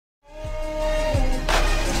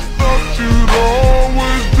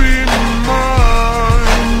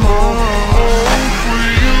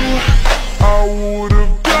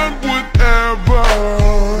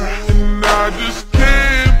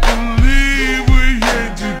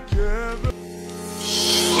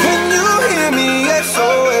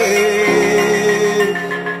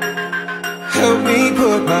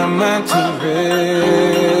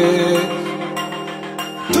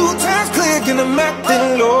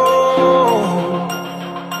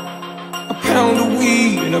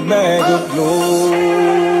a bag of gold.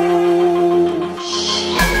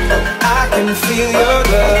 I can feel your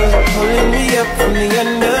love pulling me up from the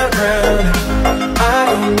underground. I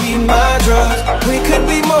don't need my drugs, we could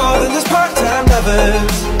be more than just part-time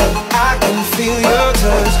lovers. I can feel your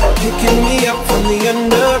touch picking me up from the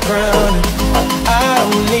underground. I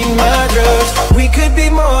don't need my drugs, we could be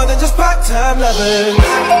more than just part-time lovers.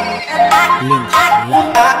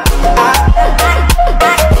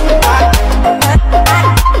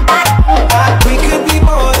 We could be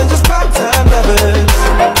more than just part-time lovers.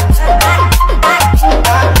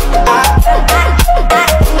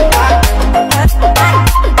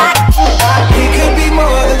 We could be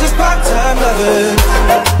more than just part-time lovers.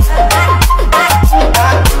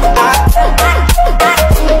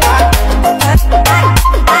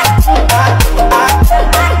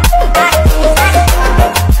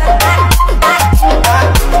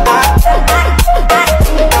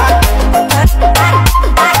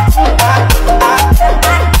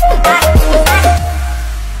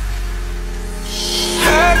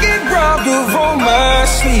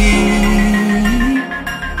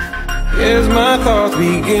 As my thoughts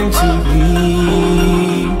begin to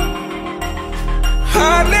leave,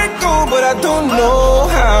 I let go, but I don't know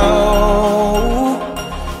how.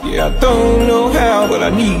 Yeah, I don't know how, but I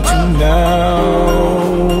need to now.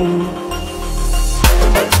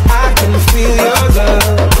 I can feel your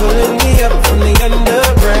love pulling me up from the under.